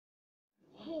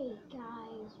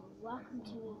guys, welcome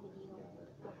to the video.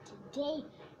 Today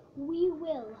we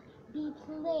will be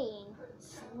playing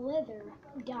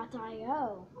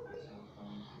Slither.io.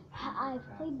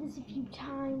 I've played this a few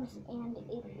times and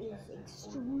it is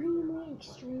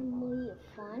extremely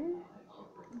fun,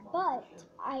 but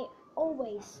I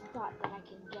always thought that I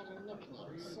could get a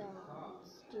nickname, so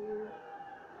let's do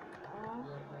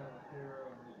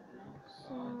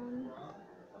some.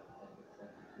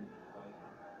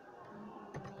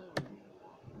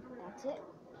 That's it.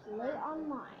 Play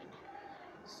online.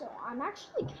 So I'm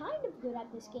actually kind of good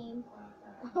at this game.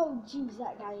 Oh jeez,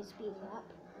 that guy is speeding up.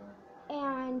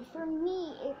 And for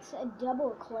me, it's a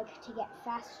double click to get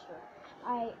faster.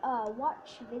 I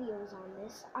watch videos on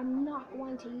this. I'm not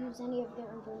going to use any of their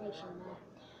information though.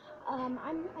 I'm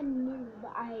a noob.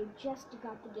 I just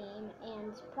got the game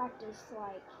and practiced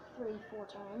like 3-4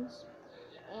 times.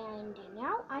 And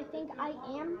now I think I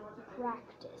am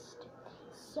practiced.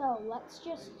 So let's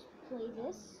just play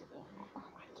this.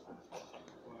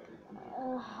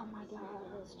 Oh my god,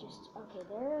 it's just, okay,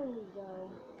 there we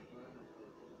go.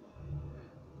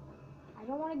 I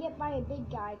don't want to get by a big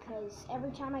guy, because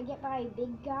every time I get by a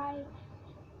big guy,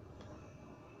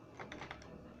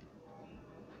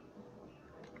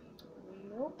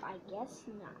 nope, I guess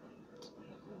not.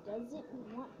 He doesn't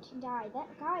want to die. That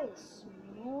guy is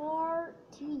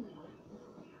smarty.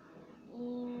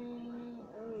 And,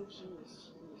 oh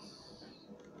jeez,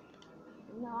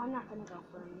 no, I'm not gonna go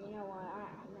for him. You know what?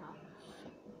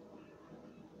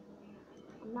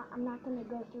 No. I'm not gonna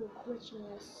go through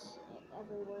glitchiness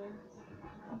everywhere.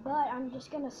 But I'm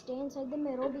just gonna stay inside the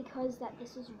middle because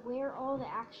this is where all the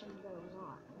action goes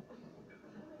on.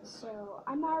 So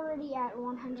I'm already at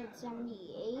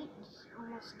 178,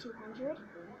 almost 200,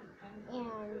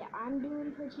 and I'm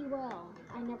doing pretty well.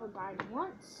 I never died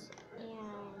once, and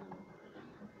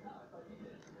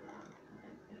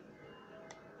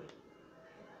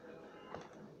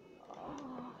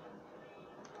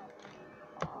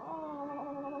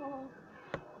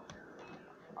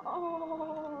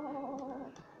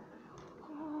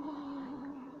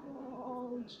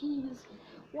oh jeez,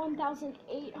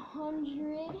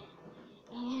 1,800,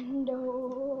 and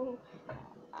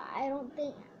I don't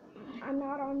think I'm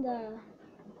not on the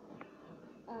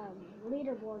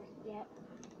leaderboard yet,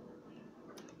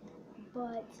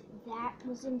 but that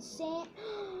was insane.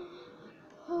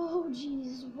 Oh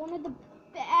jeez, one of the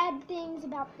bad things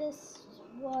about this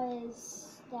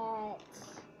was that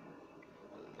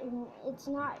it's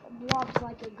not blobs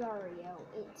like a Gario,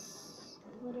 it's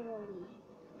literally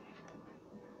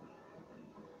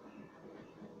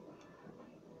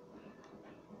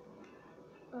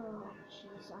oh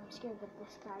jeez, I'm scared that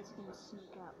this guy's gonna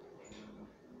sneak up.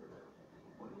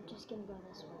 I'm just gonna go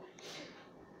this way.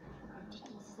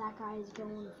 Jeez, that guy is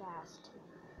going fast.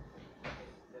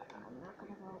 I'm not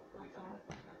gonna go like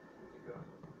that.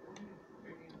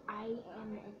 I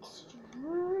am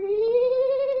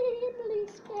extremely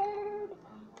scared.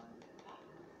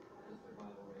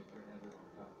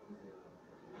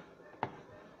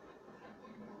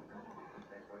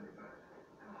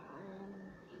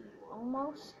 I'm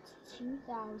almost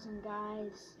 2,000,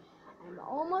 guys. I'm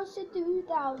almost at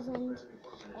 2,000.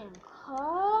 And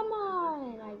come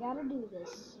on, I gotta do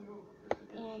this.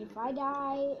 And if I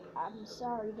die, I'm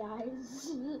sorry,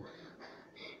 guys.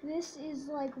 This is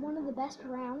like one of the best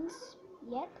rounds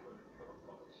yet.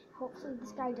 Hopefully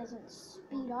this guy doesn't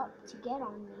speed up to get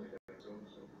on me.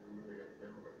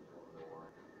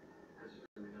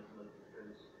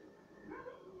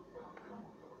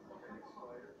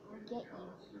 I'll get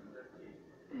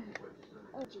you.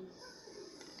 Oh jeez.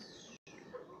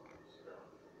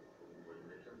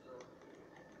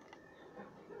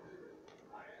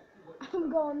 I'm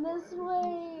going this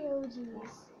way. Oh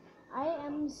jeez. I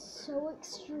am so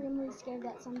extremely scared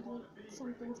that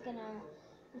something's gonna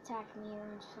attack me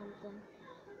or something.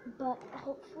 But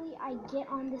hopefully I get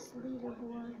on this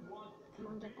leaderboard. Come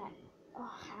on, get that.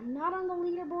 Oh, I'm not on the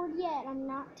leaderboard yet. I'm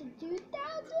not to 2,000.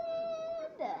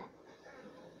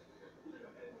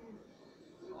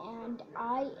 And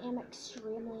I am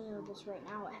extremely nervous right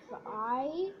now. If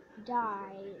I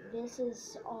die, this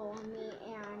is all on me,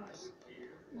 and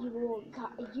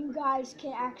you guys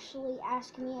can actually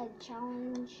ask me a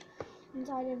challenge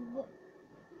inside of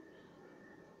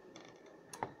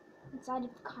the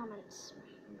comments.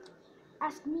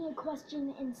 Ask me a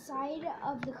question inside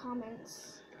of the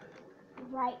comments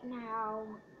right now,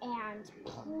 and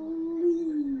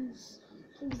please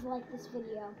like this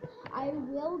video. I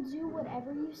will do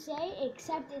whatever you say,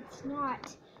 except it's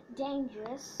not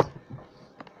dangerous,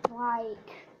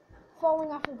 like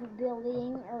falling off of a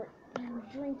building or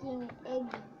drinking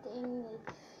egg thing.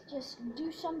 Just just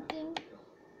do something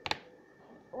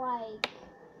like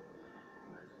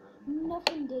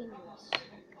nothing dangerous.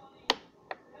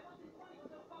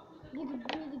 You could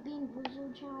do the Bean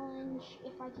Boozled challenge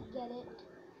if I could get it.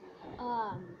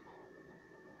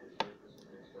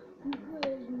 You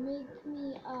could make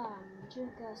me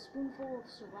drink a spoonful of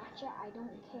sriracha. I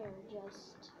don't care.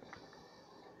 Just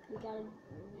we gotta,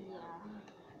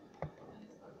 yeah.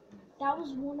 That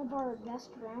was one of our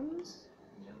best rounds,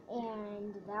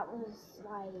 and that was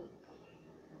like,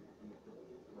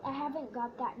 I haven't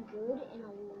got that good in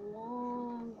a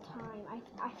long time.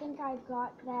 I think I've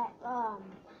got that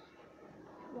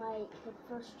like the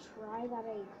first try that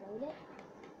I played it.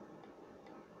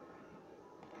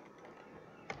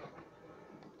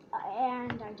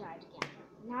 And I died again.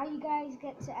 Now you guys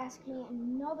get to ask me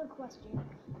another question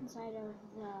inside of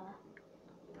the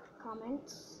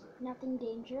comments. Nothing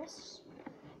dangerous.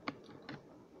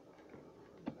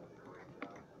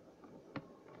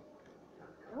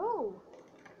 Oh,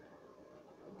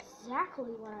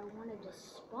 exactly what I wanted to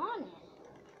spawn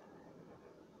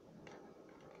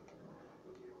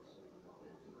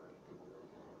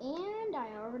in. And I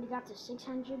already got to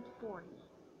 640.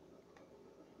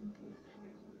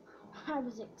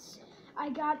 I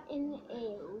got in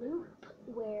a loop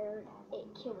where it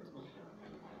killed me.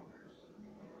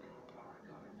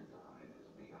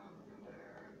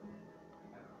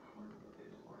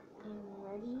 And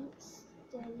ready,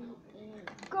 steady,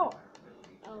 and go!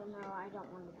 Oh no, I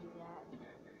don't want to do that.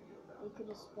 They could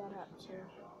have sped up too.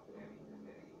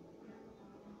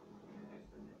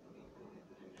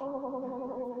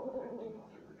 Oh,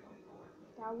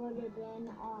 that would have been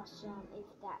awesome if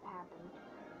that happened.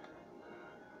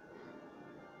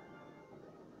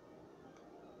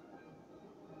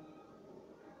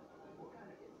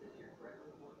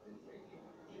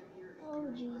 Oh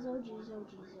jeez, oh jeez, oh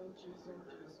jeez, oh jeez, oh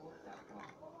jeez.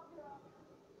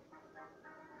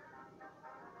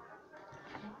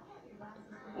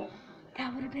 That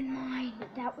would have been mine.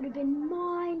 That would have been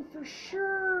mine for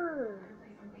sure.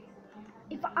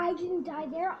 If I didn't die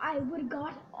there, I would have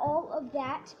got all of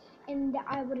that, and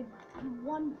I would have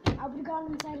won. I would have gone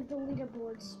inside of the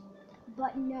leaderboards.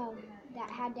 But no, that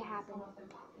had to happen.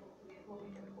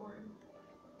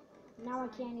 Now I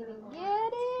can't even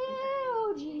get it.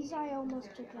 Oh jeez, I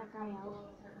almost took that guy out.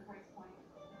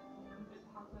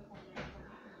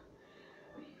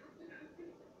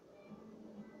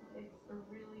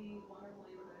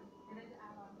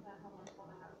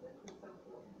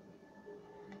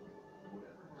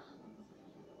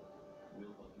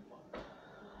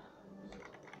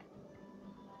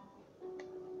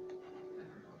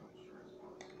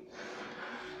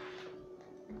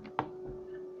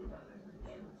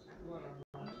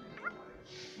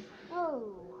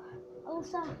 Oh,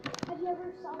 Elsa, have you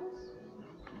ever saw this?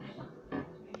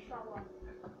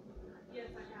 Yes,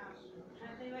 I have. I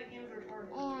think that game was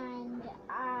retarded. And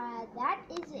that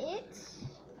is it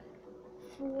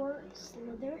for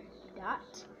Slither.io.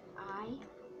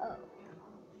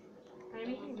 Are you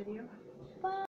making a video? Bye.